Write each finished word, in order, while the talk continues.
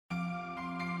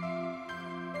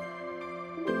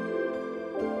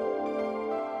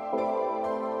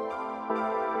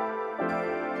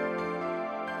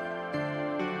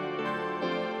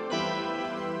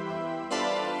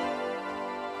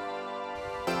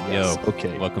Yes. Yo,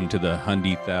 Okay. welcome to the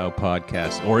Hundi Thou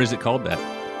podcast, or is it called that?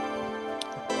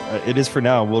 It is for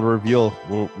now. We'll reveal.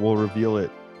 We'll reveal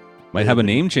it. Might have a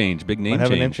name change, big name Might have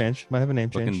change. a name change. Might have a name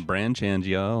Fucking change. brand change,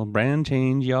 y'all. Brand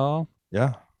change, y'all.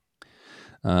 Yeah.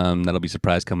 That'll be a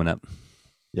surprise coming up.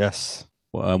 Yes.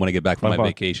 Well, I want to get back from my Fun.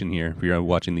 vacation here. If you're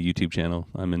watching the YouTube channel,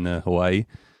 I'm in Hawaii.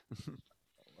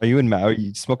 Are you in Maui? Are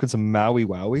you smoking some Maui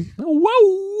Wowie? Oh,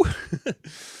 whoa!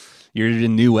 You're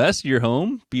in New West. You're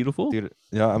home. Beautiful. Dude,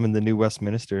 yeah, I'm in the new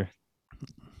Westminster.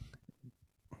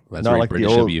 That's not very like the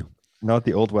British old- of you. Not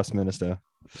the old Westminster.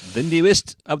 The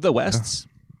newest of the Wests.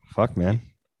 Fuck, man.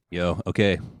 Yo,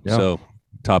 okay. Yeah. So,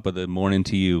 top of the morning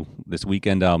to you. This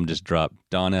weekend album just dropped.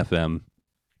 Dawn FM.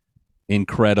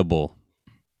 Incredible.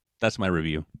 That's my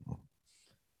review.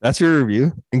 That's your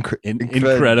review? Incredible.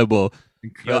 Yo,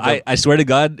 Incredible. I swear to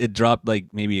God, it dropped like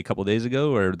maybe a couple days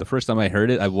ago, or the first time I heard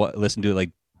it, I listened to it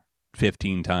like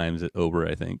 15 times over,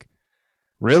 I think.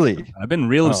 Really? I've been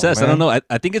real Oh, obsessed. I man. don't know.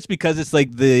 I think it's because it's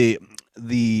like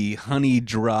the honey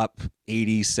drop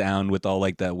 80s sound with all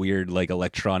like that weird like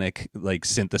electronic like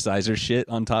synthesizer shit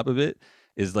on top of it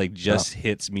is like just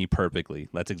hits me perfectly.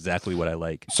 That's exactly what I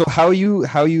like. So how are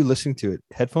you listening to it?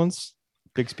 Headphones?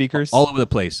 Big speakers? All over the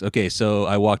place. Okay, so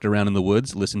I walked around in the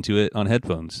woods, listened to it on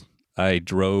headphones. I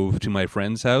drove to my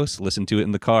friend's house, listened to it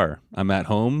in the car. I'm at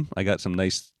home. I got some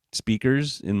nice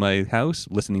speakers in my house,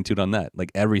 listening to it on that.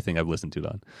 Like everything I've listened to it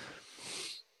on.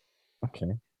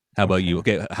 Okay. How about you?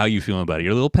 Okay, how you feeling about it?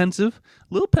 You're a little pensive?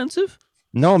 A little pensive?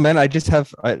 No, man, I just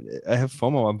have I have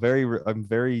FOMO. I'm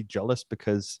very jealous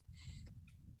because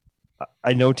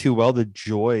I know too well the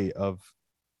joy of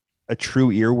a true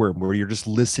earworm where you're just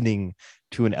listening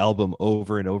to an album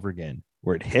over and over again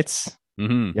where it hits.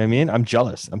 Mm-hmm. You know what I mean? I'm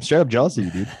jealous. I'm straight up jealous of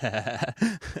you, dude.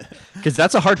 Because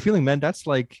that's a hard feeling, man. That's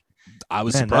like I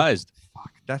was Man, surprised.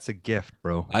 that's a gift,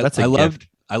 bro. I That's a loved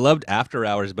gift. I loved After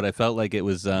Hours, but I felt like it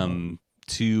was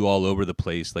too all over the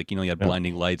place. Like, you know, you had Yeah.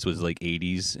 Blinding Lights was like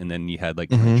 80s, and then you had like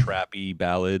Mhm. trappy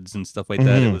ballads and stuff like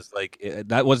that. It Mhm. was like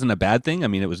that wasn't a bad thing. I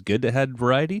mean, it was good to have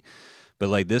variety, but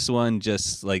like this one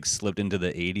just like slipped into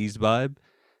the 80s vibe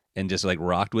and just like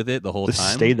rocked with it the whole Just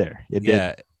time. stay there. It did.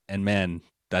 Yeah, and man,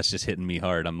 that's just hitting me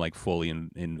hard. I'm like fully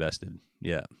invested.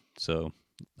 Yeah, so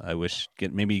I wish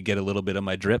maybe get a little bit of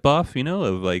my drip off, you know,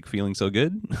 of like feeling so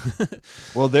good.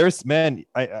 Well, there's man.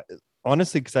 I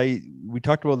honestly, because we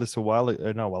talked about this not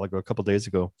a while ago, a couple days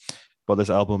ago, about this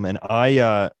album, and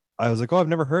I was like, oh, I've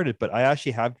never heard it, but I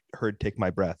actually have heard "Take My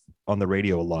Breath" on the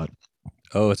radio a lot.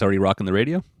 Oh, it's already rocking the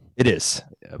radio. It is,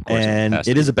 Yeah, of course, and has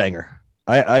it to is be. a banger.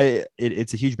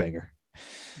 It's a huge banger,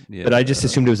 Yeah, but I just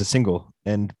assumed it was a single,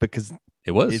 and because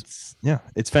it was.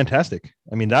 it's fantastic.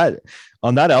 I mean, that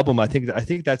on that album, I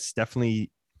think that's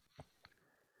definitely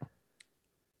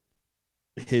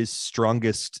his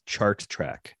strongest chart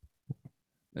track.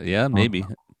 Yeah, maybe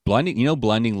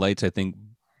Blinding Lights. I think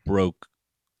broke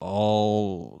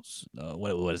all.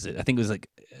 What is it? I think it was like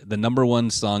the number one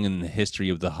song in the history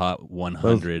of the Hot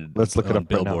 100. Let's look it on up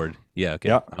right now. Billboard. Yeah, okay.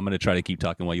 Yeah. I'm gonna try to keep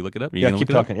talking while you look it up. Are you Yeah, gonna keep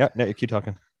look it up? talking. Yeah, no, keep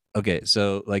talking. Okay,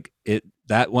 so like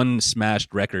that one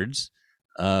smashed records.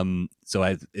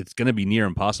 So it's gonna be near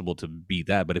impossible to beat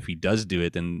that. But if he does do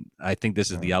it, then I think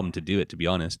this is the album to do it. To be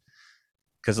honest,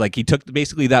 because like he took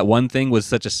basically that one thing was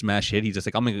such a smash hit. He's just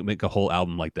like, I'm gonna make a whole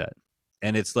album like that,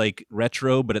 and it's like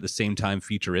retro, but at the same time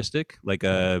futuristic. Like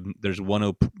there's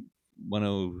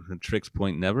 10 Tricks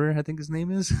Point Never, I think his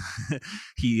name is.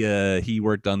 He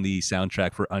worked on the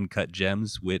soundtrack for Uncut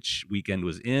Gems, which Weeknd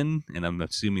was in, and I'm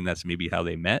assuming that's maybe how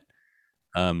they met.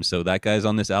 So that guy's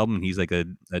on this album, and he's like a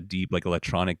deep like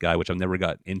electronic guy, which I've never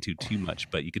got into too much,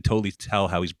 but you could totally tell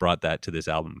how he's brought that to this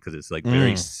album because it's like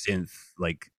very synth,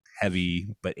 like heavy,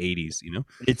 but 80s, you know?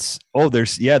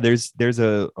 There's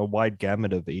a wide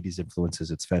gamut of 80s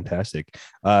influences. It's fantastic.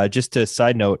 Just a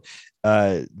side note,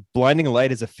 Blinding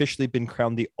Light has officially been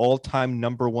crowned the all-time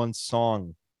number one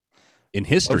song In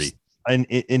history.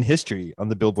 in history on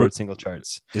the Billboard single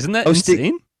charts, Isn't that Ousting-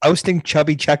 insane? ousting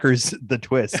Chubby Checkers The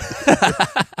Twist.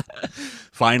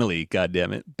 Finally, god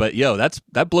damn it. But yo,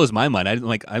 that blows my mind.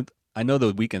 I know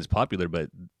the Weeknd's popular, but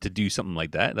to do something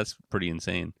like that, that's pretty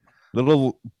insane.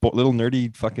 little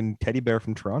nerdy fucking teddy bear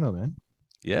from Toronto, man.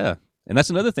 Yeah. And that's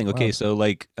another thing. Okay, Wow. so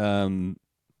like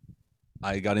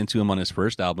I got into him on his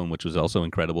first album, which was also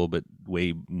incredible, but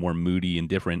way more moody and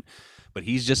different. But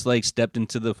he's just like stepped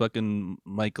into the fucking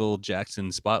Michael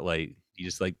Jackson spotlight. He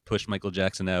just like pushed Michael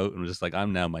Jackson out and was just like,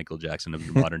 I'm now Michael Jackson of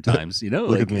the modern times, you know?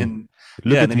 Look like at me. and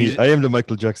Look Yeah, at then me. he's- I am the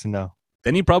Michael Jackson now.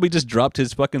 then he probably just dropped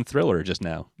his fucking Thriller just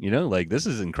now, you know? Like this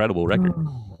is an incredible record.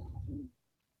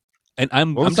 And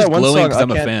I'm What was just that one glowing song? because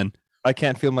I'm a fan. I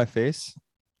Can't Feel My Face.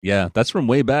 Yeah, that's from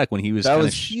way back when he was That kind of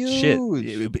was shit.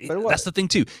 huge. But That's the thing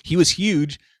too. He was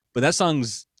huge, but that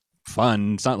song's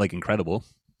fun. It's not like incredible.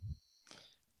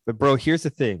 But bro, here's the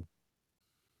thing.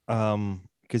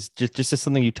 Because just as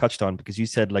something you touched on, because you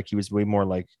said like he was way more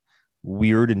like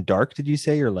weird and dark, did you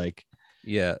say, or like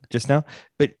Yeah, just now?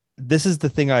 But this is the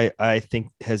thing I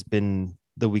think has been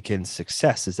the Weeknd's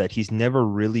success is that he's never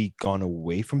really gone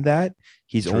away from that.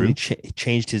 He's only true.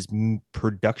 changed his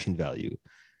production value.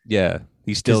 Yeah,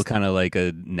 he's still 'Cause kind of like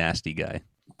a nasty guy.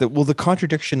 the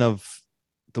contradiction of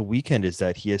the Weeknd is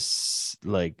that he is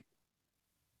like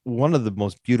one of the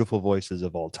most beautiful voices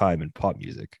of all time in pop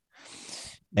music,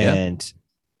 Yeah. and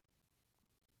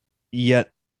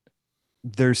yet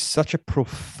there's such a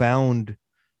profound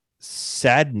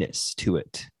sadness to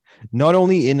it. Not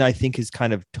only in I think his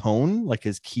kind of tone, like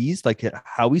his keys, like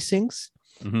how he sings,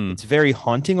 Hmm. it's very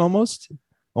haunting, almost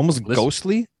Listen,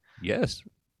 ghostly. yes.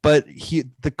 But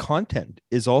the content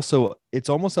is also it's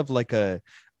almost of like a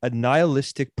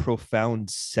nihilistic, profound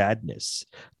sadness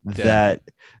Yeah.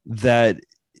 that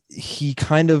he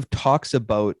kind of talks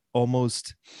about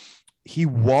almost he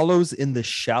wallows in the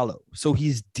shallow. So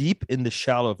he's deep in the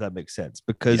shallow, if that makes sense,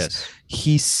 because Yes.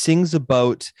 he sings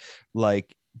about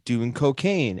like doing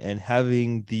cocaine and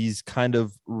having these kind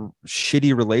of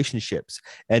shitty relationships.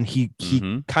 And he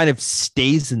Hmm. kind of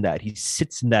stays in that. He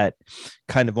sits in that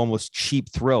kind of almost cheap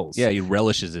thrills. Yeah, he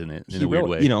relishes in it in He a weird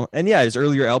really, way. and yeah, his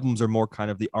earlier albums are more kind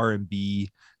of the R&B,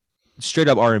 straight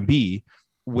up R&B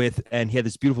with, and he had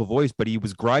this beautiful voice, but he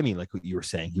was grimy, like what you were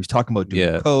saying. He was talking about doing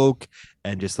Yeah. coke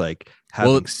and just like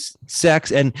Well, having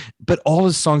sex, and but all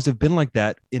his songs have been like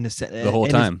that in a sense, the whole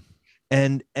time.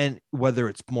 and whether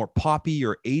it's more poppy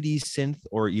or 80s synth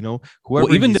or Well, whoever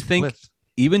he's with.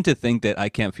 even to think that I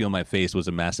Can't Feel My Face was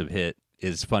a massive hit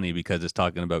is funny because it's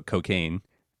talking about cocaine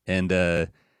and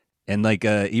like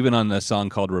even on a song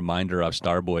called Reminder off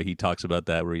Starboy, he talks about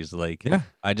that where he's like, Yeah,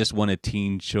 I just won a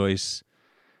Teen Choice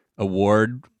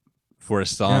Award for a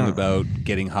song yeah, about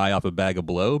getting high off a bag of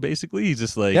blow. Basically, he's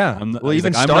just like, yeah. I'm not. Well, He's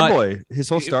even like, I'm not. Starboy, his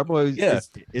whole Starboy Yeah,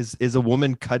 is a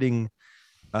woman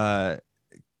uh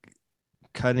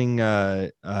cutting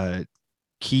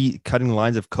cutting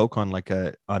lines of coke on like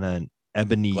a on an glass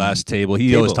ebony table.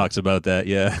 He always table. talks about that.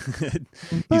 Yeah,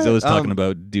 he's But always talking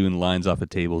about doing lines off of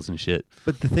tables and shit.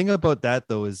 the thing about that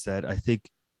though is that I think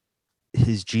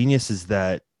his genius is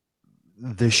that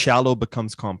the shallow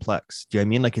becomes complex. Do you know what I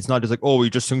mean? Like it's not just like, oh, he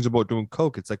just sings about doing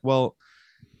coke. It's like, well,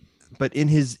 but in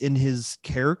his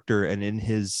character and in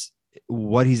his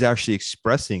what he's actually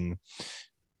expressing,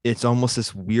 it's almost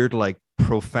this weird, like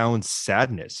profound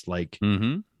sadness. Like,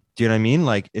 Mm-hmm. do you know what I mean?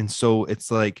 Like, and so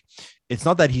it's like, it's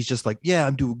not that he's just like, yeah,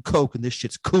 I'm doing coke and this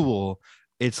shit's cool.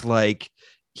 It's like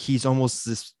he's almost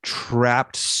this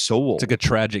trapped soul. It's like a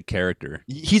tragic character.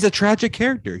 He's a tragic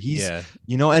character. He's, Yeah,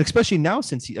 and especially now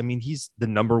since he's the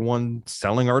number one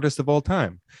selling artist of all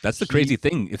time. that's the He, crazy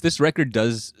thing. If this record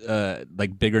does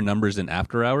like bigger numbers than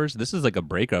After Hours, this is like a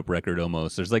breakup record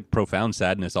almost. There's like profound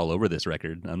sadness all over this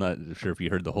record. I'm not sure if you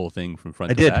heard the whole thing from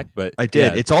front I to did. back, but I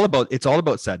did. It's all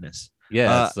about sadness.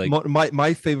 yeah, it's like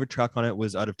My favorite track on it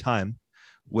was Out of Time,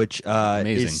 which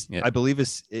amazing. is Yeah, I believe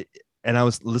and I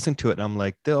was listening to it and I'm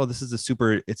like, oh, it's a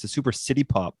super city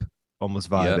pop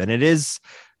almost vibe, yeah. and it is.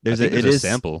 I think It there's a is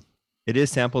sample. it is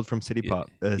sampled from City Yeah,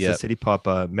 Pop. It's a yeah. City Pop,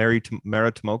 Mara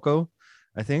Tomoko,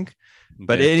 I think.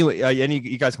 But Okay. anyway, and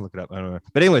you guys can look it up. I don't know.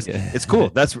 But anyways, Yeah. it's cool.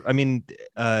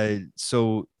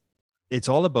 So it's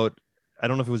all about. I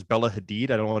don't know if it was Bella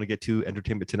Hadid. I don't want to get to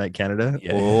Entertainment Tonight Canada,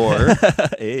 Yeah. or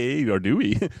hey, or do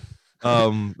we? Or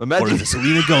imagine, is it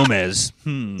Selena Gomez?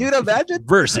 dude, imagine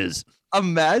Versus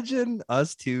imagine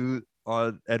us two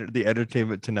on the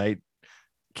Entertainment Tonight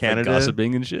like Canada,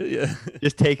 gossiping and shit. Yeah.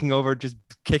 just taking over, just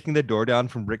kicking the door down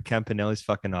from Rick Campanelli's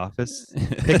fucking office,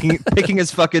 picking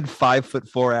his fucking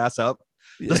 5'4" ass up.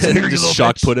 Listen here, you Just little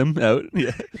shock bitch. put him out.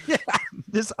 Yeah. Yeah,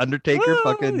 this Undertaker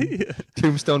fucking Yeah.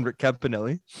 tombstone Rick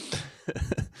Campanelli.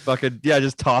 Fucking yeah,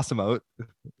 just toss him out.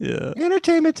 Yeah.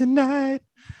 Entertainment Tonight.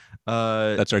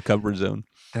 That's our comfort zone.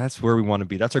 That's where we want to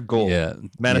be. That's our goal. Yeah.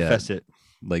 Manifest it.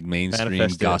 Like mainstream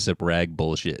Manifest it. gossip rag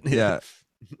bullshit. Yeah.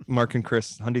 Mark and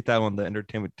Chris, hunt that one, the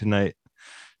Entertainment Tonight.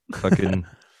 Fucking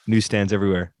newsstands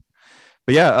everywhere.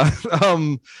 But yeah,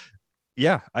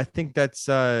 yeah, I think that's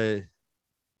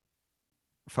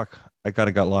fuck. I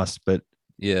got lost, but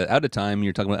Yeah. Out of Time.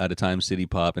 You're talking about Out of Time, City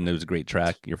Pop, and it was a great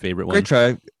track. Your favorite one? great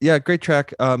track. Yeah, great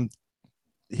track.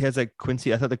 He has like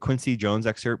Quincy. I thought the Quincy Jones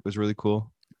excerpt was really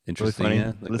cool. Really Interesting. funny. Yeah.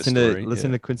 Like the listen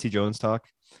story, to Quincy Jones talk.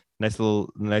 nice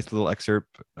little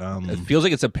excerpt. It feels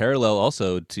like it's a parallel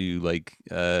also to like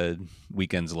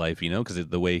Weekend's life, you know, because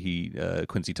the way he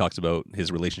Quincy talks about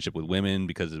his relationship with women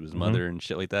because of his mother and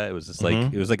shit like that. It was just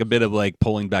like it was like a bit of like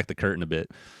pulling back the curtain a bit.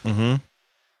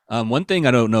 One thing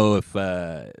I don't know if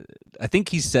I think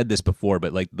he's said this before,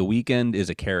 but like The Weeknd is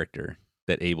a character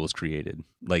that Abel's created.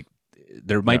 Like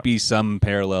there might be some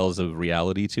parallels of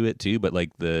reality to it too, but like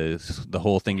the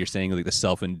whole thing you're saying, like the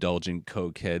self-indulgent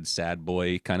cokehead sad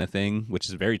boy kind of thing, which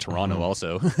is very Toronto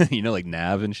also, you know, like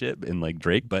Nav and shit and like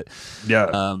Drake, but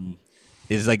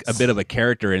is like a bit of a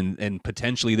character, and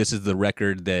potentially this is the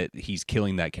record that he's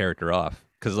killing that character off.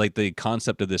 Because like the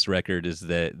concept of this record is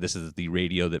that this is the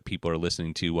radio that people are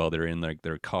listening to while they're in like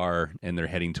their car and they're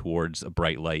heading towards a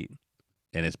bright light.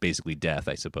 And it's basically death,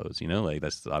 I suppose. You know, like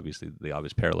that's obviously the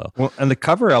obvious parallel. Well, and the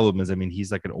cover album is, I mean, he's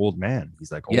like an old man.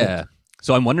 He's like old. Yeah.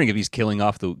 So I'm wondering if he's killing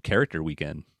off the character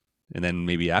Weekend, and then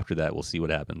maybe after that we'll see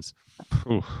what happens.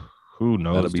 Who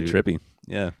knows? That'll be trippy.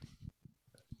 Yeah.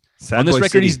 Sad on this Boy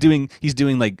record, City. he's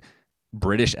doing like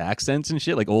British accents and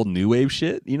shit, like old new wave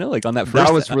shit. You know, like on that first.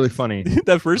 That was really funny.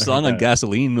 That first song on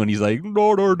Gasoline when he's like,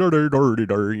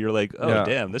 you're like, oh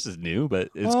damn, this is new, but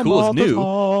it's cool. It's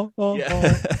new.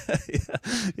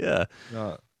 Yeah.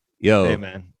 Yo, hey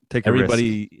man, take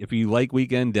everybody. If you like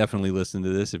Weeknd, definitely listen to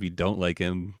this. If you don't like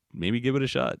him, maybe give it a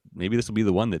shot. Maybe this will be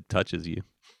the one that touches you.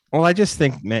 Well, I just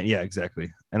think, man, yeah,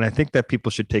 exactly. And I think that people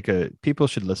should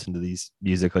listen to these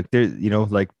music. Like they're, you know,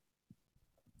 like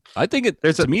I think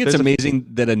it's amazing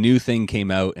that a new thing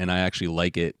came out and I actually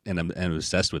like it and I'm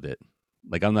obsessed with it.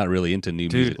 Like I'm not really into new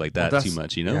music like that too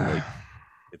much, you know. Yeah. Like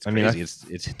it's crazy. I mean,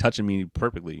 it's touching me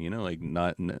perfectly, you know. Like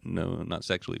not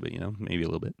sexually, but you know, maybe a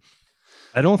little bit.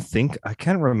 I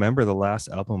can't remember the last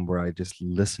album where I just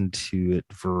listened to it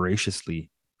voraciously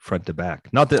front to back.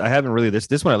 Not that I haven't really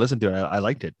this one I listened to, I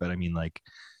liked it, but I mean, like,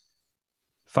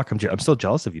 fuck, I'm still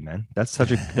jealous of you, man. That's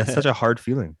such a hard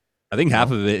feeling. I think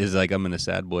half of it is like I'm in a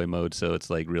sad boy mode, so it's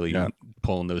like really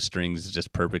pulling those strings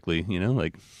just perfectly, you know.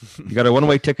 Like you got a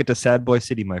one-way ticket to Sad Boy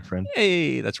City, my friend.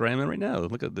 Hey, that's where I am at right now.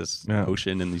 Look at this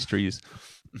ocean and these trees.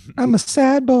 I'm a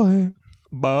sad boy.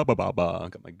 Ba ba ba ba.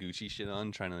 Got my Gucci shit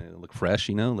on, trying to look fresh,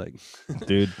 you know, like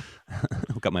dude.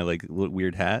 Got my like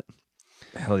weird hat.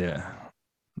 Hell yeah.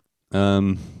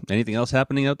 Anything else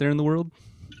happening out there in the world?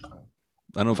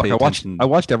 I don't pay attention. I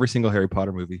watched every single Harry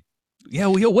Potter movie. Yeah,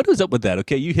 well, yo, what was up with that?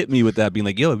 Okay, you hit me with that, being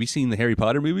like, "Yo, have you seen the Harry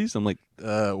Potter movies?" I'm like,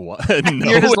 "What?" No.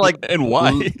 You're just like, and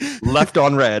why? Left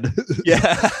on red.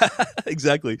 Yeah,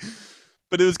 exactly.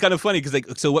 But it was kind of funny because, like,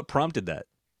 so what prompted that?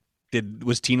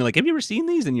 Was Tina like, "Have you ever seen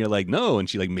these?" And you're like, "No," and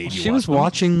she like made you. She was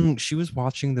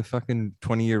watching the fucking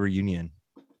 20-year reunion.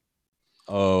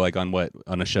 Oh, like on what?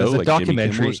 On a show? It's a like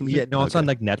documentary. Yeah, no, it's on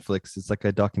like Netflix. It's like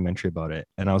a documentary about it,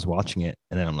 and I was watching it,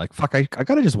 and then I'm like, "Fuck, I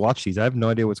gotta just watch these. I have no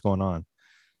idea what's going on."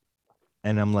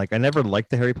 And I'm like, I never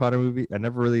liked the Harry Potter movie. I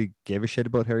never really gave a shit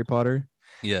about Harry Potter.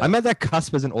 Yeah. I'm at that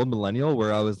cusp as an old millennial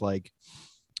where I was like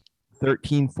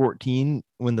 13, 14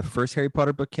 when the first Harry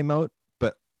Potter book came out,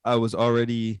 but I was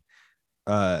already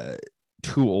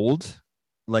too old,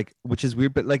 like, which is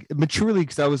weird, but like maturely,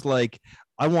 because I was like,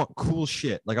 I want cool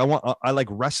shit. Like I like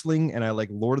wrestling and I like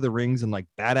Lord of the Rings and like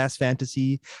badass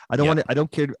fantasy. I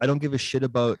don't care. I don't give a shit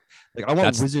about, like, I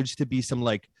want wizards to be some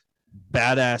like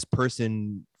badass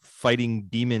person fighting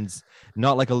demons,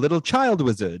 not like a little child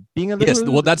wizard being a little. Yes,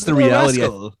 well, that's the reality.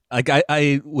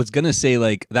 I was gonna say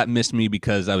like that missed me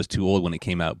because I was too old when it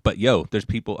came out. But yo, there's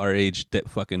people our age that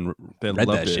fucking read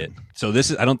that shit. So this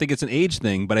is, I don't think it's an age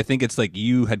thing, but I think it's like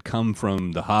you had come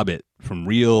from The Hobbit, from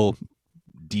real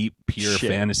deep, pure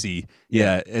fantasy.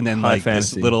 Yeah, and then like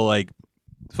fantasy. This little like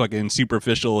fucking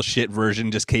superficial shit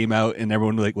version just came out, and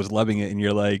everyone like was loving it, and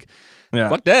you're like,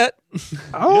 fuck that.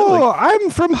 Oh, like, I'm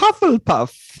from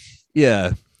Hufflepuff.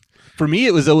 Yeah. For me,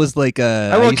 it was always like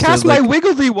I will cast my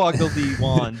wiggly woggly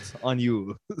wand on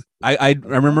you. I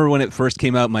remember when it first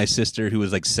came out, my sister, who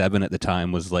was like 7 at the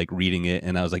time, was like reading it,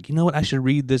 and I was like, you know what, I should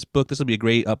read this book. This will be a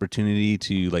great opportunity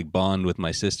to like bond with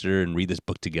my sister and read this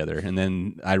book together. And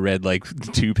then I read like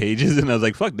 2 pages, and I was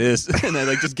like, fuck this, and I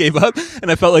like just gave up.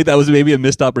 And I felt like that was maybe a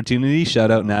missed opportunity.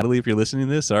 Shout out Natalie if you're listening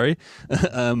to this. Sorry,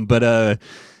 but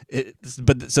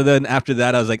so then after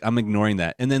that, I was like, I'm ignoring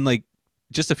that. And then like,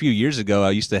 just a few years ago,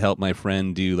 I used to help my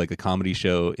friend do like a comedy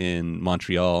show in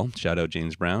Montreal. Shout out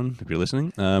James Brown if you're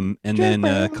listening. And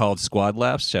then called Squad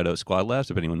Laughs. Shout out Squad Laughs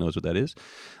if anyone knows what that is.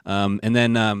 And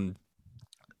then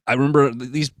I remember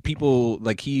these people,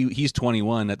 like he's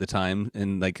 21 at the time,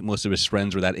 and like most of his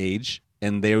friends were that age,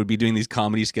 and they would be doing these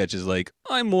comedy sketches like,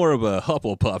 I'm more of a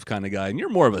Hufflepuff kind of guy, and you're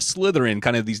more of a Slytherin,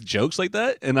 kind of these jokes like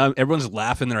that, and everyone's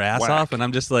laughing their ass off, and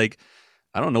I'm just like,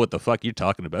 I don't know what the fuck you're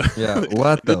talking about. Yeah,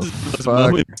 what the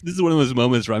fuck? This is one of those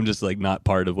moments where I'm just like not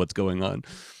part of what's going on.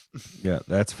 Yeah,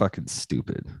 that's fucking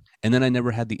stupid. And then I never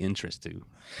had the interest to.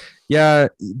 Yeah,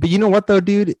 but you know what though,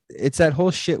 dude? It's that whole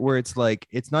shit where it's like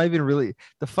it's not even really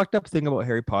the fucked up thing about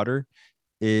Harry Potter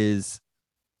is,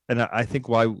 and I think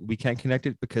why we can't connect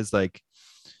it because like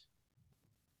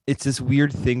it's this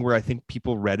weird thing where I think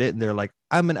people read it and they're like,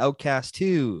 I'm an outcast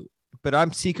too, but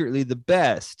I'm secretly the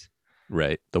best.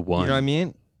 Right. The one. You know what I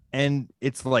mean? And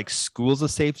it's like school's a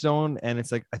safe zone. And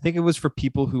it's like, I think it was for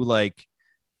people who like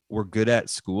were good at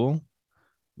school.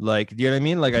 Like, do you know what I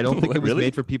mean? Like, I don't think it was Really?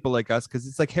 made for people like us because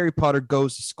it's like Harry Potter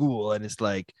goes to school and it's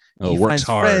like Oh, he works finds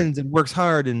hard. friends and works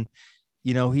hard and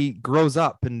you know he grows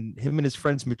up and him and his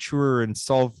friends mature and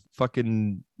solve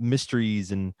fucking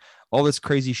mysteries and all this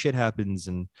crazy shit happens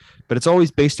and but it's always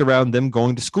based around them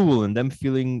going to school and them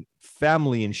feeling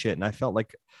family and shit. And I felt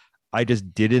like I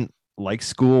just didn't like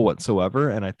school whatsoever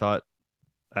and I thought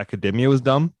academia was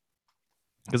dumb.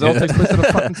 Because it all takes place at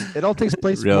a fucking. It all takes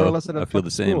place more or less at a I feel the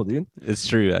same, school, dude. It's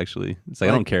true, actually. It's like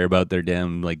I don't care about their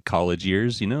damn like college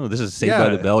years. You know, this is Saved by Yeah.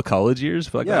 the Bell college years.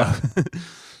 Fuck Yeah. off.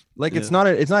 Like Yeah. it's not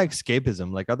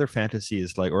escapism like other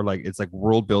fantasies like or like it's like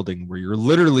world building where you're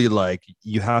literally like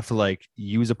you have to like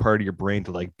use a part of your brain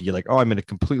to like be like oh I'm in a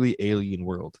completely alien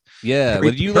world. Yeah, Harry,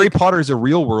 but you Harry like Potter is a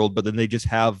real world, but then they just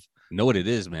have know what it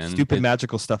is, man. stupid It's-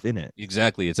 magical stuff in it.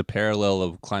 Exactly. It's a parallel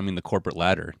of climbing the corporate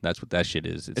ladder. That's what that shit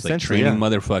is. It's like Essentially, training yeah.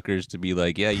 motherfuckers to be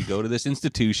like, yeah, you go to this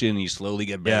institution and you slowly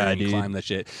get better Yeah, and you dude. climb that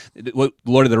shit. What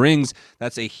Lord of the Rings,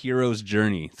 that's a hero's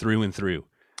journey through and through.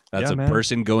 That's Yeah, a man.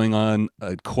 person going on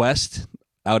a quest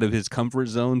out of his comfort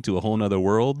zone to a whole nother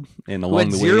world. And along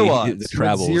the zero way, odds. the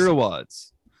travels. Zero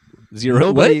odds. Zero.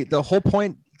 Nobody. What? The whole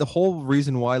point. The whole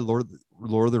reason why Lord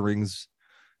of the Rings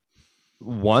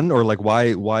won, or like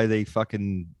why they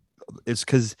fucking, it's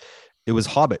because it was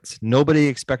hobbits. Nobody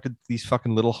expected these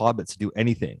fucking little hobbits to do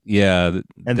anything, Yeah.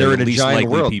 and they're in the a least giant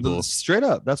likely world. people. Straight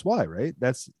up, that's why, right?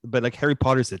 But like Harry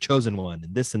Potter's the chosen one,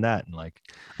 and this and that, and like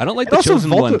I don't like And the also chosen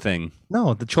Volta- one thing.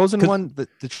 no, the chosen 'Cause- one.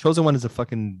 The chosen one is a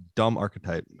fucking dumb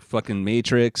archetype. Fucking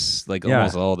Matrix, like Yeah.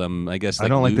 almost all of them. I guess I like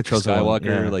don't like the Luke chosen one,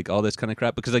 Skywalker, yeah. like all this kind of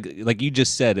crap. Because like you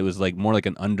just said, it was like more like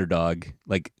an underdog.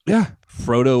 Like Yeah,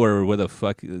 Frodo or what the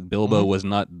fuck Bilbo Mhm. was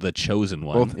not the chosen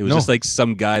one. Both- It was no. just like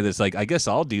some guy that's like, I guess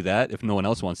I'll do that if no one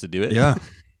else wants to do it. yeah,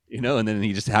 You know, and then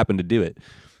he just happened to do it.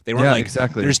 They weren't yeah, like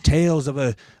exactly. there's tales of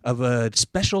a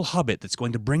special hobbit that's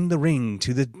going to bring the ring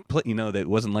to the you know, that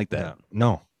wasn't like that. Yeah,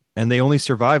 no, and they only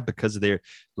survive because they're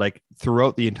like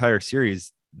throughout the entire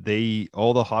series.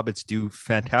 All the hobbits do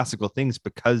fantastical things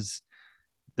because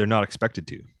they're not expected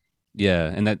to.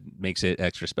 Yeah, and that makes it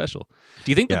extra special.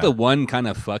 Do you think that Yeah. the one kind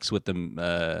of fucks with the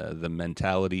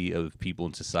mentality of people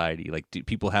in society? Like, do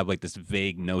people have like this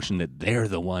vague notion that they're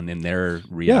the one in their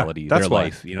reality, that's their why.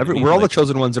 life? You know, what I mean? We're all Like, the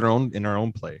chosen ones in our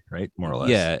own play, right? More or less.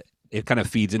 yeah. It kind of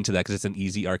feeds into that because it's an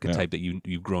easy archetype that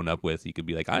you've grown up with. You could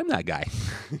be like, I'm that guy.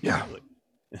 Yeah.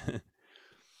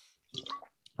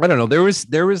 I don't know. There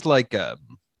was like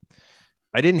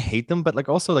I didn't hate them, but like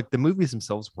also like the movies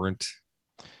themselves weren't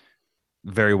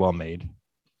very well made,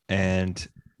 and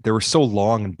they were so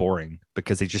long and boring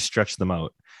because they just stretched them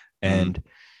out. And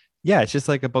yeah, it's just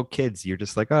like about kids. You're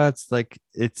just like, oh,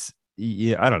 it's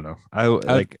yeah. I don't know. I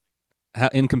like How,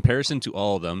 in comparison to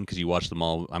all of them, because you watched them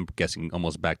all, I'm guessing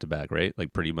almost back to back, right?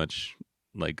 Like pretty much,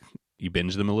 like you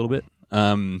binge them a little bit.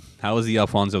 How was the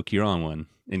Alfonso Cuarón one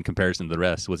in comparison to the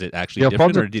rest? Was it actually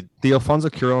different, or did the Alfonso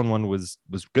Cuarón one was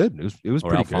good. It was or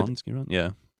pretty good. Alphonse Cuarón?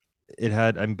 Yeah. It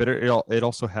had it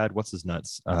also had what's his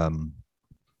nuts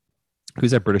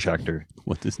who's that British actor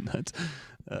What is nuts?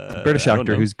 British I don't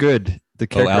actor know. who's good the Oh,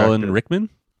 character Alan actor. Rickman.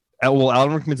 Well,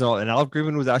 Alan Rickman's all, and Alan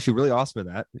Rickman was actually really awesome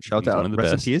in that. Shout He's out, one of the rest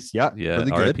in best. peace. Yeah, Yeah,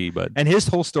 really good. R.I.P. But And his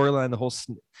whole storyline,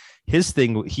 his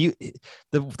thing,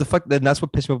 the fuck, then that's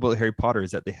what pissed me about Harry Potter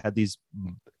is that they had these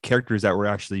characters that were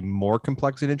actually more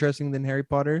complex and interesting than Harry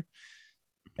Potter.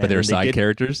 but they're then they side did-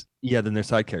 characters. Yeah, then they're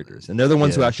side characters, and they're the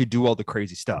ones who Yeah. actually do all the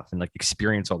crazy stuff and like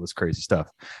experience all this crazy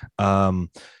stuff.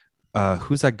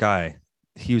 Who's that guy?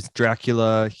 He was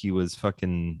Dracula. He was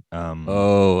fucking.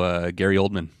 Gary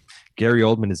Oldman. Gary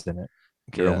Oldman is in it.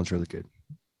 Gary Yeah. Oldman's really good.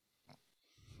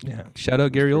 Yeah, Shout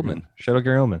out Gary Oldman. Shout out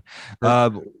Gary Oldman.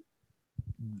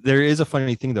 There is a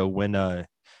funny thing though when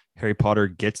Harry Potter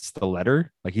gets the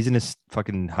letter, like he's in his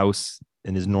fucking house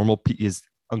in his his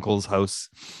uncle's house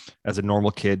as a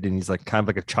normal kid, and he's like kind of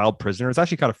like a child prisoner. It's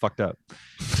actually kind of fucked up.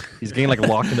 He's getting like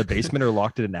locked in the basement or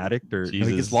locked in an attic, or no, he gets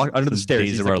Jesus. locked under the This is stairs. Days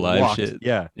He's, of like, Our Lives locked. shit.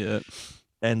 Yeah, Yeah.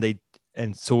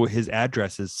 and so his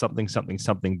address is something something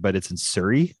something, but it's in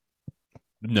Surrey.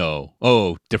 No.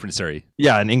 Oh, different Surrey.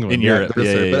 Yeah, in England. In Yeah, Europe. go to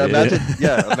Yeah, Surrey. yeah, But yeah, imagine,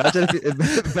 yeah.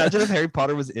 imagine imagine if Harry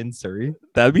Potter was in Surrey.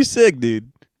 That'd be sick,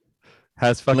 dude.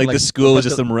 Has And fucking like the like a school was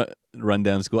bunch just of. some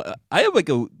rundown school. I have like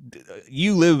a.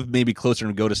 You live maybe closer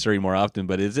and go to Surrey more often,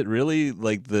 but is it really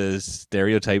like the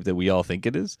stereotype that we all think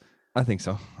it is? I think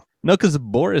so. No, because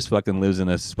Boris fucking lives in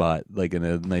a spot like in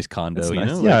a nice It's condo, you nice.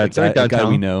 know, Yeah, like it's right a guy we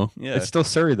downtown. know. It's Yeah, still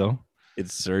Surrey though.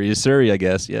 it's Surrey is Surrey, I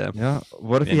guess. Yeah. Yeah.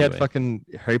 What if he had Anyway, fucking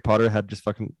Harry Potter had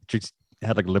just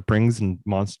had like lip rings and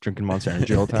drinking Monster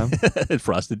Energy all the time?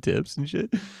 frosted tips and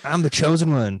shit. I'm the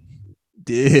chosen one.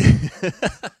 Dude.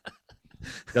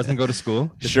 Doesn't go to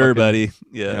school. Just Sure, fucking, buddy.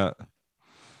 Yeah. yeah.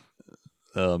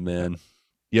 Oh man.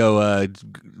 Yo,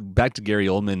 back to Gary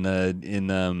Oldman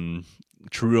in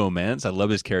True Romance. I love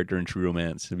his character in True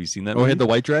Romance. Have you seen that Oh, he movie? had the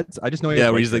white dreads. I just know he Yeah, had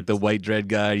where white he's like the dreads. white dread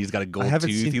guy. He's got a I gold haven't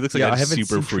tooth. seen. He looks like Yeah, a I haven't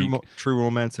super seen freak. True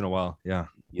Romance in a while. Yeah.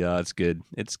 Yeah, it's good.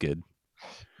 It's good.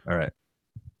 All right.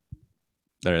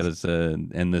 All right, let's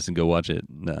end this and go watch it.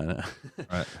 No. All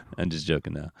right. I'm just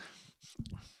joking now.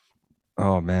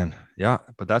 Oh man. Yeah,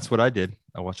 but that's what I did.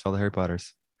 I watched all the Harry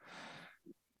Potters.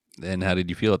 And how did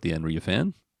you feel at the end? Were you a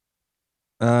fan?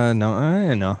 No,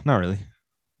 no, not really.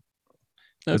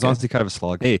 It was Okay. honestly kind of a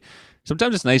slog. Hey,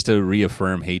 sometimes it's nice to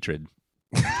reaffirm hatred.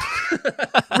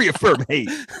 Reaffirm hate.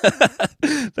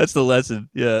 That's the lesson.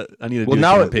 Yeah, I need to Well, do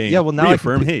now- a campaign. yeah, well, now I can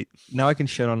reaffirm put- hate Now I can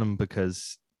shit on them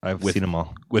because I've With- seen them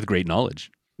all. with great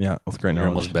knowledge. Yeah, with great You're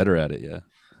knowledge. almost better at it. Yeah,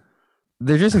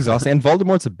 They're just exhausting. And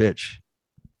Voldemort's a bitch.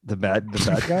 The bad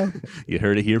guy you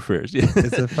heard it here first.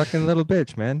 is a fucking little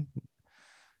bitch, man.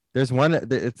 There's one.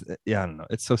 It's I don't know.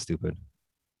 It's so stupid.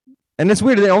 And it's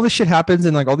weird. All this shit happens,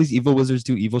 and like all these evil wizards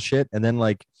do evil shit, and then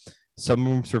like some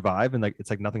of them survive, and like it's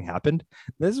like nothing happened.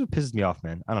 This is what pisses me off,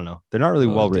 man. I don't know. They're not really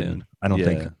Oh, well written. damn. I don't Yeah.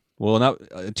 think. Well,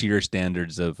 not to your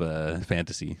standards of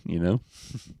fantasy, you know.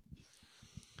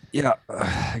 Yeah,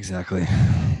 exactly.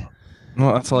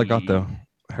 Well, that's all I got though.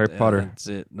 Harry Potter. That's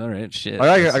it. All right, shit.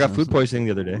 I got food poisoning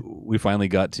the other day. We finally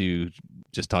got to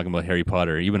just talking about Harry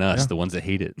Potter. Even us, Yeah. the ones that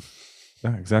hate it.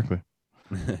 Yeah, exactly.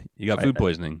 You got food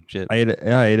poisoning. Shit. I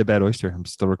ate a bad oyster. I'm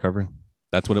still recovering.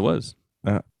 That's what it was.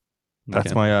 That's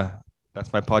Okay.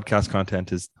 my podcast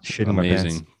content is shitting my pants.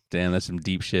 Amazing. Damn, that's some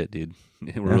deep shit, dude.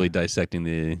 We're Yeah. really dissecting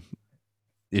the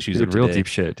issues Dude, of real today. deep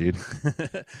shit, dude.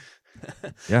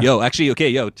 Yeah. Yo, actually,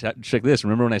 okay, check this.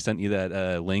 Remember when I sent you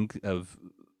that link of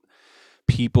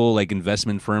people like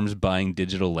investment firms buying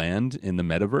digital land in the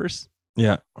metaverse?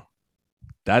 Yeah.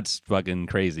 That's fucking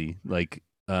crazy. Like,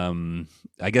 I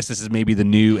guess this is maybe the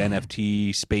new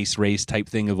NFT space race type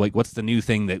thing of like, what's the new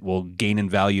thing that will gain in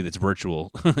value that's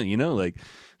virtual? You know, like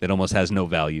that almost has no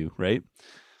value, right?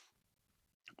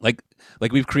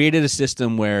 Like we've created a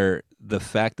system where the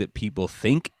fact that people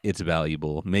think it's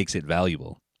valuable makes it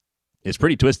valuable. It's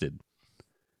pretty twisted.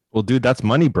 Well, dude, that's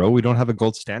money, bro. We don't have a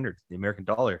gold standard, the American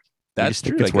dollar. You That's just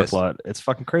think true. it's I worth guess. a lot. It's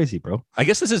fucking crazy, bro. I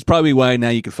guess this is probably why now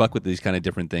you can fuck with these kind of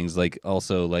different things, like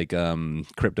also like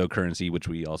cryptocurrency, which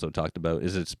we also talked about.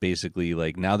 Is it's basically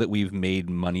like now that we've made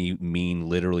money mean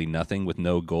literally nothing with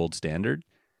no gold standard,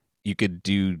 you could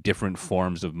do different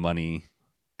forms of money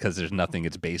because there's nothing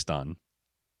it's based on.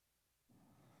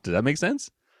 Does that make sense?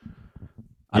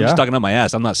 I'm Yeah. just talking out my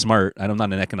ass. I'm not smart. I'm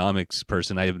not an economics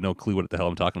person. I have no clue what the hell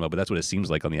I'm talking about, but that's what it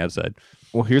seems like on the outside.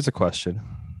 Well, here's a question.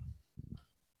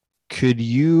 Could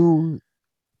you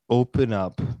open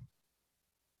up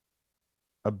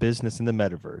a business in the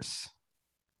metaverse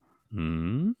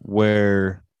Hmm.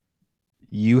 where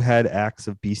you had acts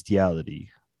of bestiality?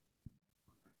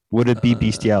 Would it be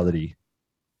bestiality?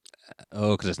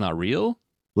 Oh, because it's not real.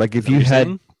 Like Is if that you what you're had,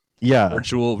 saying? yeah,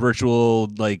 virtual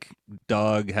like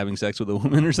dog having sex with a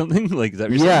woman or something. Like is that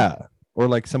what you're saying? yeah, or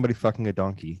like somebody fucking a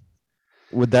donkey.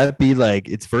 Would that be like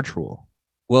it's virtual?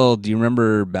 Well, do you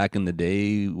remember back in the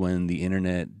day when the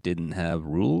internet didn't have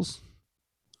rules?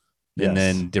 And Yes.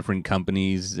 then different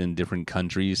companies in different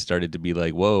countries started to be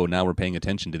like, whoa, now we're paying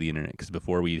attention to the internet. Because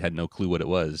before we had no clue what it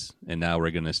was. And now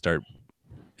we're going to start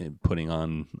putting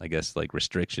on, I guess, like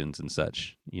restrictions and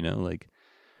such, you know, like,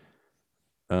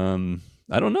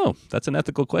 I don't know. That's an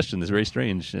ethical question. That's very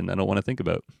strange. And I don't want to think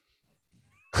about.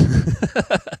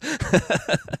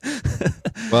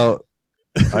 Well,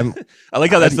 I'm I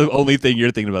like how that's the only thing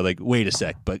you're thinking about. Like, wait a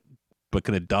sec, but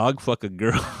can a dog fuck a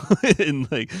girl? And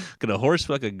like, can a horse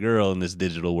fuck a girl in this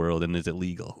digital world? And is it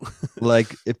legal?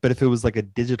 like, but if it was like a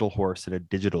digital horse and a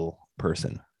digital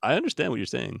person, I understand what you're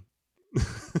saying.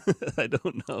 I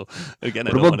don't know. Again,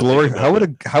 I what don't about wanna glory?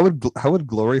 think about How would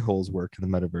glory holes work in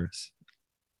the metaverse?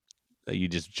 you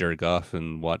just jerk off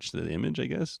and watch the image, I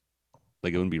guess.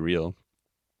 Like it wouldn't be real.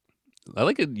 I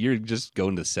like it. You're just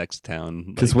going to sex town.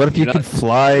 Because Like, what if you you're could not-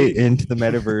 fly into the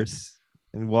metaverse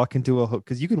and walk into a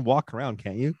because you can walk around,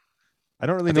 can't you? I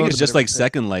don't really I know think what it's the just like metaverse is.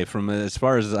 Second Life. From as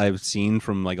far as I've seen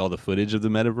from like all the footage of the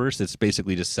metaverse, it's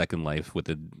basically just Second Life with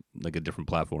a like a different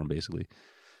platform, basically.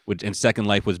 Which and Second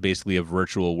Life was basically a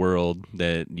virtual world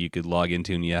that you could log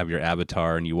into, and you have your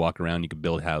avatar, and you walk around. You could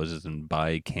build houses and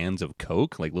buy cans of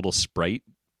Coke, like little Sprite,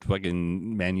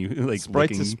 fucking menu, like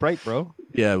Sprite's a looking. sprite, bro.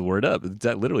 Yeah, word up. It's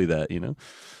that literally that,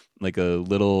 like a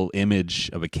little image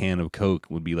of a can of Coke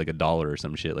would be like $1 or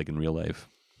some shit, like in real life.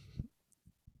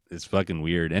 It's fucking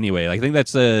weird. Anyway, I think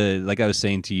that's like I was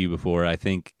saying to you before. I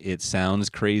think it sounds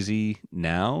crazy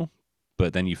now,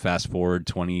 but then you fast forward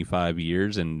 25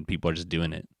 years and people are just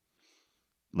doing it.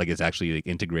 Like it's actually like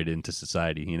integrated into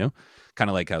society, kind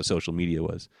of like how social media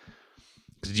was.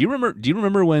 'Cause do you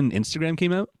remember when Instagram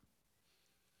came out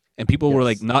and people were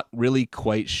like Yes. not really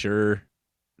quite sure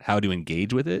how to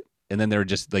engage with it? And then they were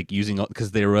just like using,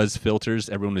 because there was filters,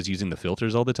 everyone was using the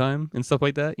filters all the time and stuff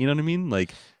like that. You know what I mean?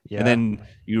 Like, and Yeah. then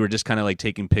you were just kind of like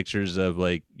taking pictures of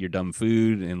like your dumb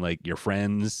food and like your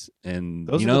friends, and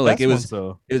Those are the like best ones,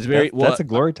 though. it was very That's well. a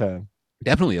glory time.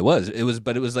 Definitely,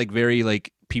 but it was like very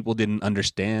like people didn't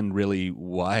understand really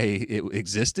why it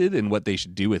existed and what they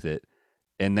should do with it.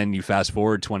 And then you fast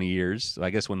forward 20 years. So I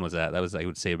guess when was that? That was, I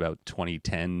would say, about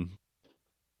 2010,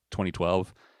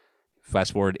 2012.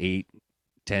 Fast forward 8,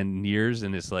 10 years,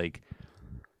 and it's like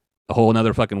a whole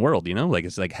another fucking world. Like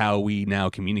it's like how we now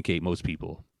communicate, most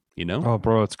people. Oh,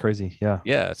 bro, it's crazy. Yeah.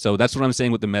 Yeah. So that's what I'm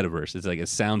saying with the metaverse. It's like it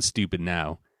sounds stupid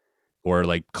now, or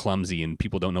like clumsy, and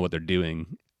people don't know what they're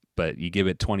doing. But you give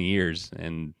it 20 years,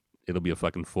 and it'll be a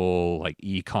fucking full like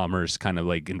e-commerce kind of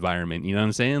like environment. You know what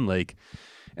I'm saying? Like,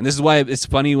 and this is why it's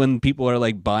funny when people are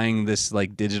like buying this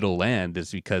like digital land, is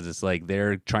because it's like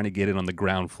they're trying to get it on the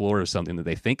ground floor of something that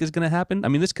they think is going to happen. I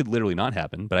mean, this could literally not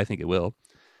happen, but I think it will.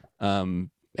 And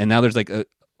now there's like a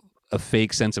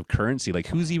fake sense of currency. Like,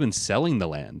 who's even selling the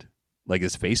land? Like,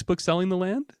 is Facebook selling the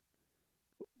land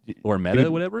or Meta,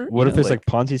 Dude, whatever? what if there's Like,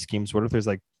 like Ponzi schemes? What if there's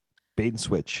like bait and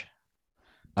switch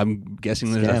I'm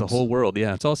guessing there's a scams? whole world.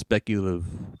 Yeah, it's all speculative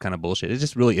kind of bullshit. It's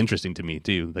just really interesting to me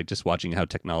too, like just watching how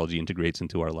technology integrates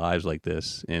into our lives like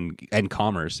this, and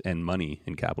commerce and money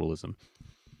and capitalism.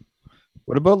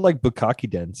 What about like bukkake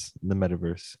dens in the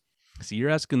metaverse? See, you're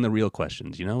asking the real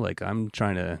questions, Like I'm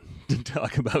trying to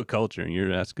talk about culture, and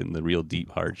you're asking the real deep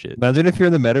hard shit. Imagine if you're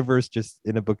in the metaverse just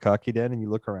in a bukkake den and you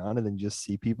look around and then you just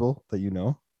see people that you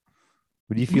know.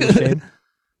 Would you feel ashamed?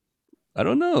 I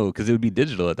don't know, because it would be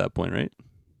digital at that point, right?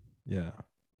 Yeah.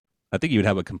 I think you would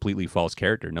have a completely false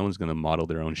character. No one's going to model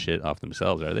their own shit off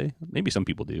themselves, are they? Maybe some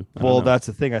people do. I don't Well, know. that's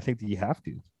the thing. I think that you have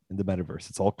to in the metaverse.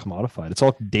 It's all commodified. It's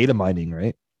all data mining,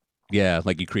 right? Yeah,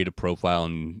 like you create a profile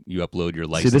and you upload your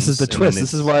See, license. this is the and then twist.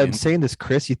 This is why I'm it's- saying this,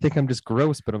 Chris. You think I'm just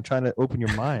gross, but I'm trying to open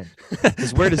your mind.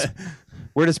 Because where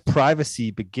does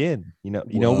privacy begin? We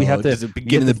have to. Does it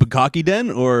begin in the bukkake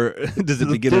den, or does it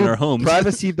begin in our homes?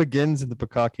 Privacy begins in the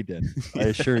bukkake den. I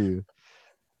assure you.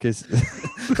 Because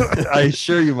I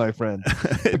assure you, my friend.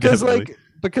 Because Definitely.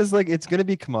 like it's gonna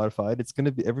be commodified. It's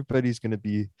gonna be everybody's gonna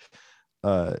be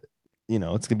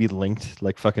it's gonna be linked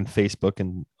like fucking Facebook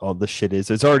and all this shit is.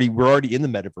 We're already in the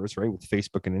metaverse, right? With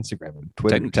Facebook and Instagram and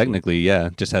Twitter. Technically, yeah,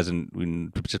 just hasn't. We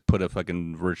just put a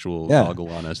fucking virtual Yeah. goggle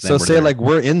on us. So say like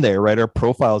we're in there, right? Our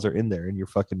profiles are in there, and you're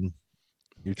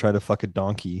trying to fuck a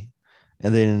donkey,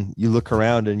 and then you look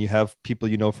around and you have people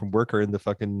from work are in the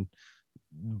fucking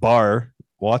bar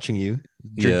watching you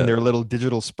drinking their little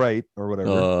digital Sprite or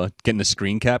whatever. Getting a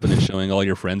screen cap and then showing all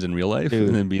your friends in real life, Dude.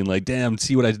 and then being like, "Damn,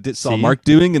 see what I saw See? Mark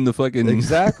doing in the fucking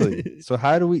Exactly. So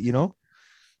how do we, you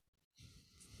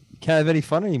can't have any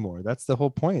fun anymore. That's the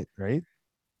whole point, right?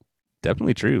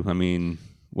 Definitely true. I mean,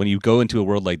 when you go into a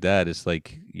world like that, it's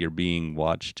like you're being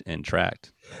watched and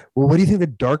tracked. Well, what do you think the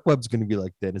dark web's going to be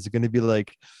like then? Is it going to be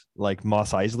like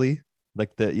Mos Eisley,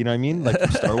 like the, you know what I mean, like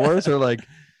from Star Wars, or like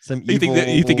some evil?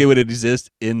 You think it would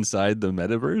exist inside the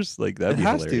metaverse? Like that'd be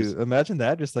has hilarious. to. Imagine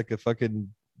that, just like a fucking.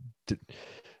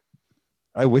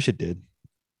 I wish it did,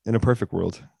 in a perfect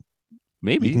world.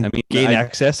 Maybe. You can I mean, gain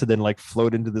access and then like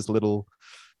float into this little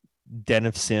den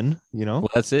of sin, Well,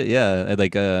 that's it. Yeah.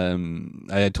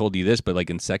 I had told you this, but like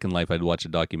in Second Life, I'd watched a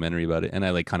documentary about it, and I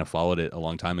like kind of followed it a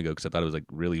long time ago because I thought it was like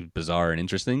really bizarre and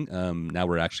interesting. Now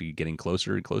we're actually getting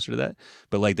closer and closer to that.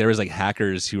 But like there was like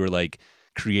hackers who were like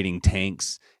creating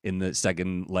tanks in the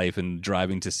Second Life and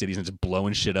driving to cities and just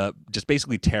blowing shit up, just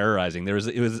basically terrorizing. I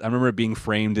remember it being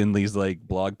framed in these like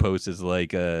blog posts as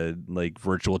like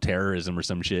virtual terrorism or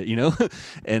some shit,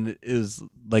 and it was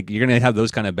like you're gonna have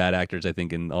those kind of bad actors, I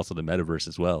think, and also the metaverse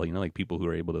as well, like people who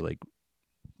are able to like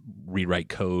rewrite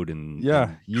code and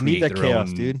you need that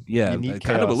chaos, dude. Yeah, you need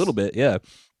kind of a little bit, yeah.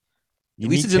 You At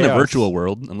least need it's in a chaos. virtual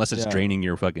world, unless it's Yeah. draining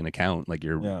your fucking account, like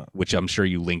Yeah. which I'm sure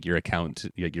you link your account,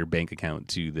 like your bank account,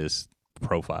 to this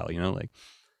profile. You know, like.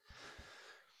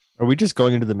 Are we just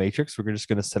going into the Matrix? We're just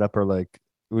gonna set up our like.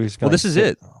 We're just Well, gonna this is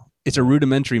it. It's a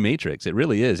rudimentary matrix. It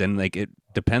really is, and like it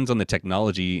depends on the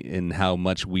technology and how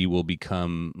much we will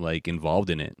become like involved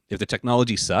in it. If the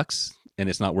technology sucks and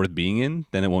it's not worth being in,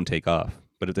 then it won't take off.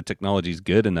 But if the technology is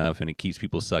good enough and it keeps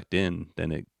people sucked in,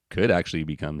 then it could actually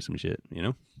become some shit. You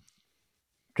know?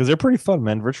 Because they're pretty fun,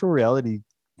 man. Virtual reality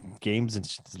games and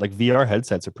like VR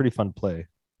headsets are pretty fun to play.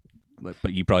 But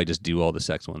you probably just do all the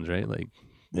sex ones, right? Like,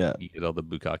 Yeah, you get all the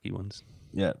bukkake ones.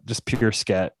 yeah, just pure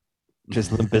scat,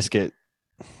 just Limp Bizkit.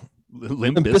 Limp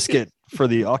Limp Bizkit. Bizkit for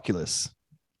the Oculus.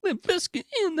 Limp Bizkit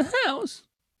in the house.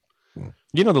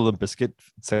 You know the Limp Bizkit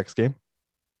sex game?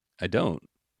 I don't.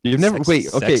 You've never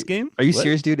wait. Okay, Sex game? are you What?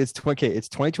 serious, dude? It's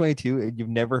 2022, and you've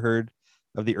never heard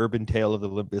of the urban tale of the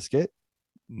Limp Bizkit?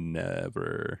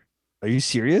 Never. Are you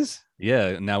serious?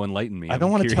 Yeah, now enlighten me. I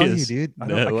don't want to tell you, dude. I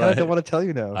kind of don't want to tell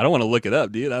you now. I don't want to look it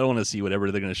up, dude. I don't want to see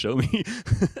whatever they're going to show me.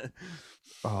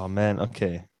 Oh man.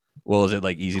 Okay. Well, is it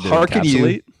like easy to Hearken you.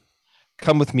 encapsulate?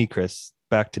 Come with me, Chris,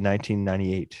 back to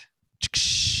 1998.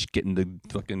 Getting the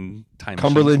fucking time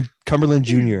Cumberland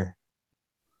Jr.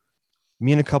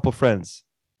 Me and a couple friends,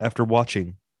 after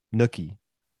watching Nookie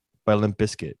by Limp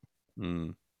Bizkit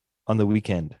machine. on the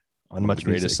weekend on Much Much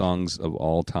greatest Music, songs of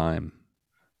all time.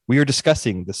 we are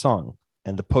discussing the song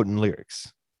and the potent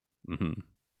lyrics. Mm-hmm.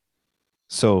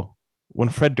 So when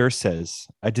Fred Durst says,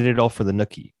 "I did it all for the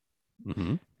Nookie,"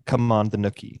 Mm-hmm. come on the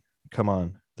Nookie, come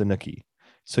on the Nookie.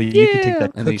 So you can take that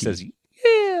cookie. And then he says,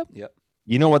 "Yeah, yep."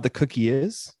 You know what the cookie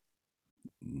is?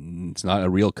 It's not a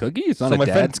real cookie. It's not So a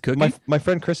dad's cookie. My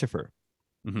friend Christopher.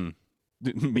 Mm-hmm.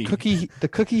 Me. The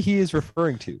cookie he is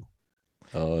referring to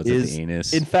Oh, it's is, the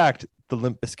anus. in fact, the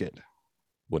Limp Bizkit.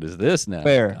 What is this now?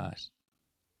 Fair. Gosh.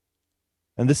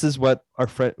 And this is what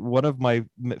one of my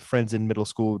friends in middle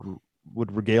school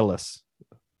would regale us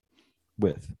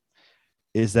with,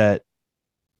 is that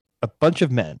a bunch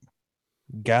of men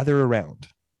gather around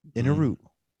in a room,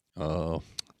 Oh,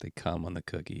 they come on the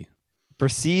cookie.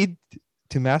 proceed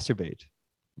to masturbate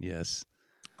Yes.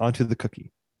 onto the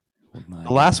cookie. Oh my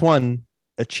The last God. one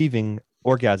achieving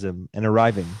orgasm and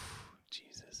arriving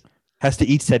Jesus. has to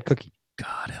eat said cookie.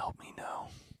 God help me now.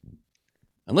 I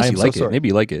Unless am you so like it. sorry. Maybe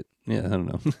you like it. Yeah, I don't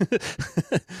know.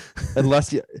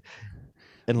 Unless you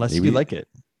Maybe- like it.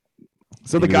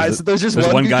 So the maybe guys, there's just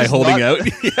There's one dude guy just holding not- out.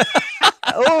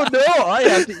 Oh no, I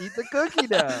have to eat the cookie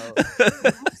now.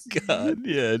 God,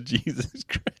 yeah, Jesus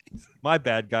Christ. My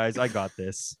bad, guys. I got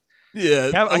this.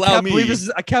 Yeah, I allow can't me. believe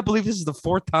I can't believe this is the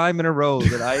fourth time in a row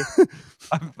that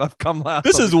I've come last.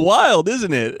 This on is wild,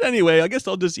 isn't it? Anyway, I guess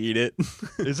I'll just eat it.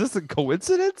 Is this a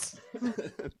coincidence?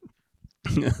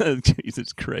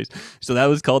 Jesus Christ. So that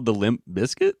was called the Limp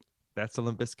Biscuit? That's a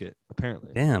Limp Bizkit,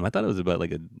 apparently. Damn, I thought it was about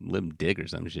like a limp dick or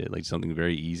some shit, like something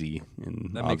very easy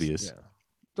and That makes- obvious. yeah.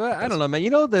 But I don't know, man. You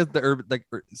know the urban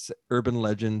urban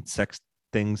legend sex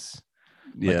things.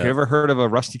 Like, Yeah. you ever heard of a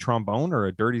rusty trombone or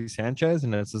a dirty Sanchez?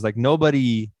 And it's just like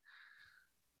nobody.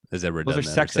 Has ever Those done are that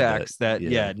or sex said acts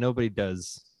that nobody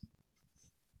does.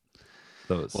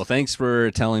 Those. Well, thanks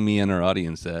for telling me and our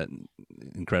audience that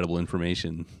incredible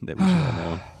information that we should all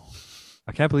know.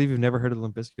 I can't believe you've never heard of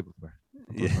Limp Bizkit before.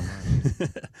 Yeah.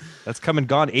 That's come and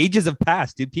gone. Ages have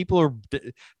passed, dude. People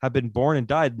have been born and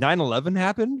died. 9/11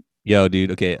 happened. Yo,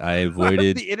 dude. Okay, I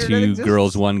avoided The internet 2 exists.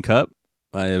 girls, 1 cup.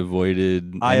 I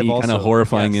avoided I have any kind of also,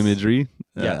 horrifying yes. imagery.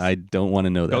 Yes. I don't want to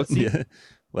know that. Goatsy? Yeah.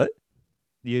 What?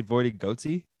 You avoided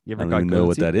goatsy? You I ever don't got even know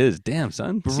what goatsy? that is. Damn,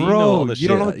 son. See, Bro, all the you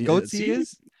don't know what shit. goatsy See?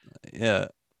 is? Yeah.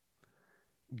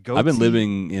 I've been Goatsy-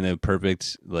 living in a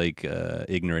perfect, like,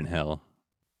 ignorant hell.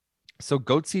 So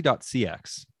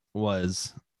goatsy.cx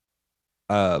was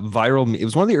viral. It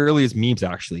was one of the earliest memes,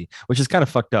 actually, which is kind of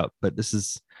fucked up. But this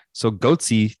is so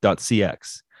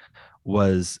goatsy.cx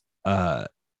was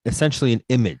essentially an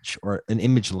image or an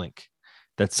image link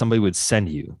that somebody would send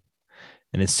you.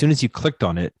 And as soon as you clicked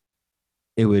on it,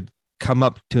 it would come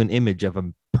up to an image of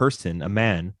a person, a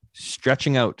man,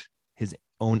 stretching out his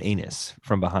own anus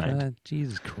from behind.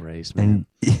 Jesus Christ, man.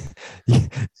 And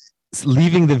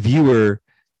leaving the viewer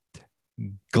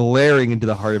glaring into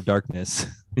the heart of darkness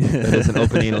that is an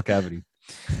open anal cavity.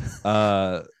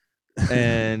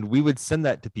 And we would send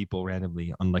that to people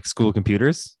randomly on like school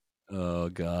computers Oh,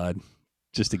 God.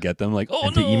 Just to get them, like, oh,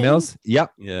 and no. to emails.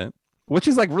 Yep. Yeah. Which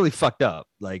is like really fucked up.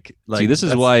 Like See, this is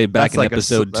that's- why back that's in like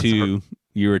episode that's 2,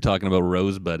 you were talking about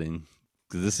rosebudding.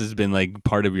 Because this has been like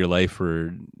part of your life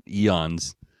for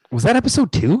eons. Was that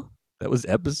episode 2? That was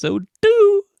episode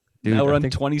 2. Dude, Now we're I on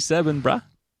think- 27, bruh.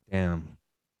 Damn.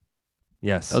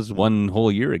 Yes. That was one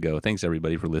whole year ago. Thanks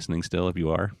everybody for listening. Still, if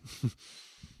you are.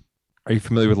 Are you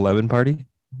familiar with Lemon Party?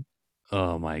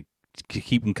 Oh my!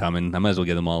 Keep them coming. I might as well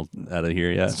get them all out of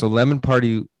here. Yeah. So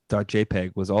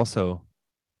lemonparty.jpg was also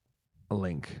a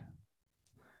link.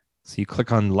 So you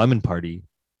click on Lemon Party,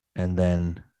 and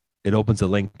then it opens a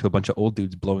link to a bunch of old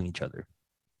dudes blowing each other.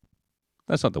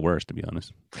 That's not the worst, to be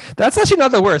honest. That's actually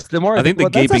not the worst. The more I think the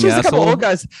that's gaping actually just a couple asshole- old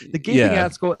guys. The gaping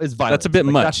asshole is violent. That's a bit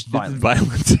Like, much. That's It's violent.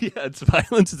 violence. Yeah, it's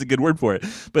violence is a good word for it.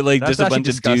 But like That's just a actually bunch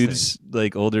of disgusting. dudes,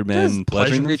 like older men, Just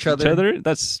pleasuring pleasuring each other.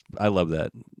 That's I love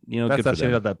that. You know, That's good for actually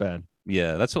them. not that bad.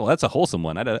 Yeah, that's a wholesome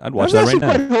one. I'd watch That's that right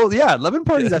actually now. quite yeah, Lemon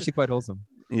Party is actually quite wholesome.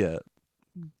 Yeah,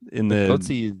 in The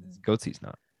the Goatsee's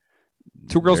not.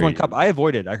 Two Girls, very- One Cup. I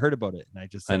avoided. I heard about it, and I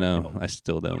just I said, know. no. I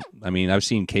still don't. I mean, I've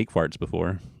seen cake farts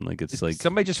before. Like it's Is like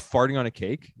somebody just farting on a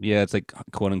cake. yeah, it's like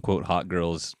quote unquote hot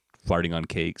girls farting on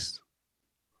cakes.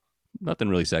 Nothing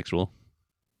really sexual.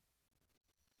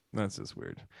 That's just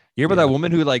weird. You remember Yeah. that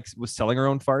woman who like was selling her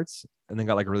own farts and then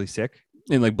got like really sick?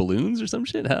 In like balloons or some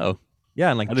shit. How? Yeah,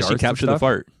 and like How does she jars and capture the stuff.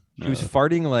 fart? She was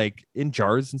farting like in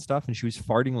jars and stuff, and she was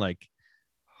farting like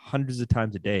hundreds of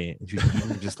times a day. And she was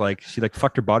eating just like she like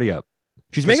fucked her body up.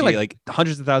 She's Was making she, like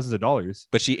hundreds of thousands of dollars.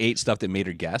 But she ate stuff that made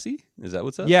her gassy. Is that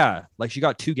what's up? Yeah, like she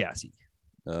got too gassy,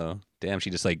 Oh, damn. She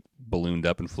just like ballooned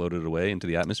up and floated away into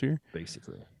the atmosphere.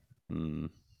 basically. Hmm.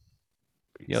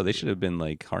 Yeah, they should have been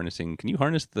like harnessing. Can you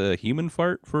harness the human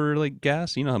fart for like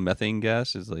gas? You know how methane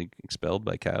gas is like expelled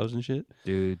by cows and shit.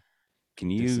 Dude, Can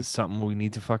this you? is something we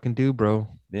need to fucking do, bro.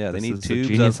 Yeah, they This need is a tubes.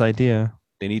 genius idea.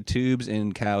 They need tubes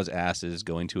in cows' asses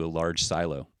going to a large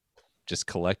silo. Just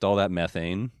collect all that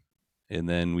methane, and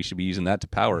then we should be using that to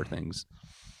power things.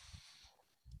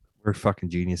 We're fucking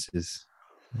geniuses.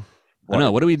 I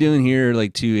know. What are we doing here,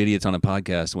 like two idiots on a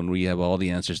podcast, when we have all the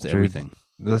answers to Dude, everything?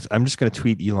 I'm just gonna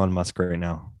tweet Elon Musk right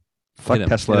now. Hit Fuck him, hit him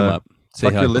Tesla. up. Say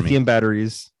Fuck hi your for me. lithium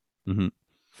batteries. Mhm.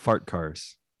 Fart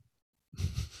cars.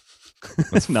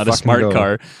 It's not a fucking smart go.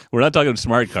 car. We're not talking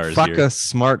smart cars Fuck here. a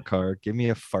smart car. Give me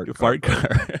a fart car. Fart bro.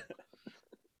 car.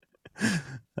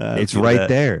 It's right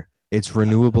there. It's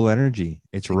renewable energy.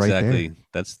 It's right Exactly. there.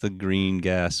 That's the green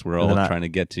gas we're And all then trying to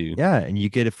get to. Yeah, and you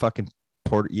get a fucking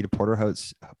eat a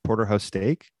porterhouse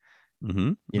steak,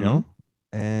 Mm-hmm. you know,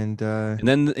 and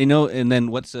And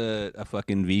then what's a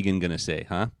fucking vegan gonna say,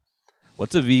 huh?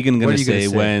 What's a vegan What gonna are you gonna say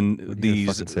say? when What are you gonna these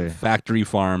fucking say? factory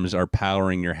farms are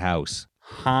powering your house?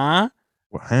 Huh?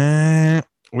 what are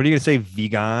you gonna say?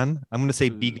 Vegan? I'm gonna say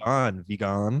vegan.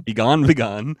 Vegan.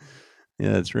 Vegan.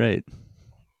 Yeah, that's right.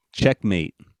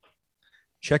 Checkmate.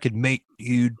 Check it, mate.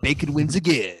 Dude, bacon wins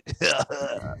again.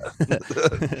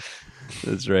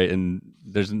 That's right. And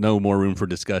there's no more room for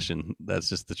discussion. That's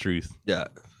just the truth. Yeah,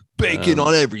 bacon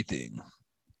on everything.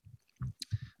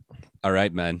 All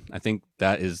right, man. I think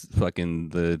that is fucking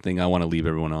the thing I want to leave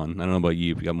everyone on. I don't know about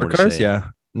you. If you got more Fart to cars? say. Yeah.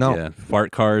 No. Yeah.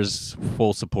 Fart cars,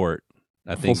 full support.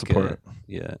 I Full think. support.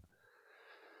 Yeah.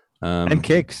 And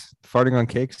cakes. Farting on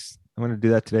cakes. I'm gonna do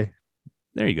that today.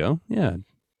 There you go. Yeah.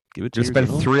 Give it to Just your spend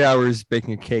girl. 3 hours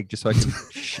baking a cake just so I can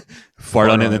Fart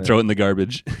on it on and it. throw it in the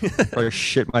garbage. probably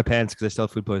shit my pants because I still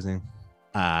have food poisoning.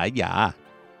 Yeah.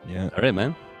 Yeah. All right,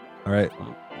 man. All right.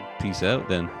 Peace out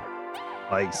then.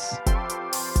 Nice.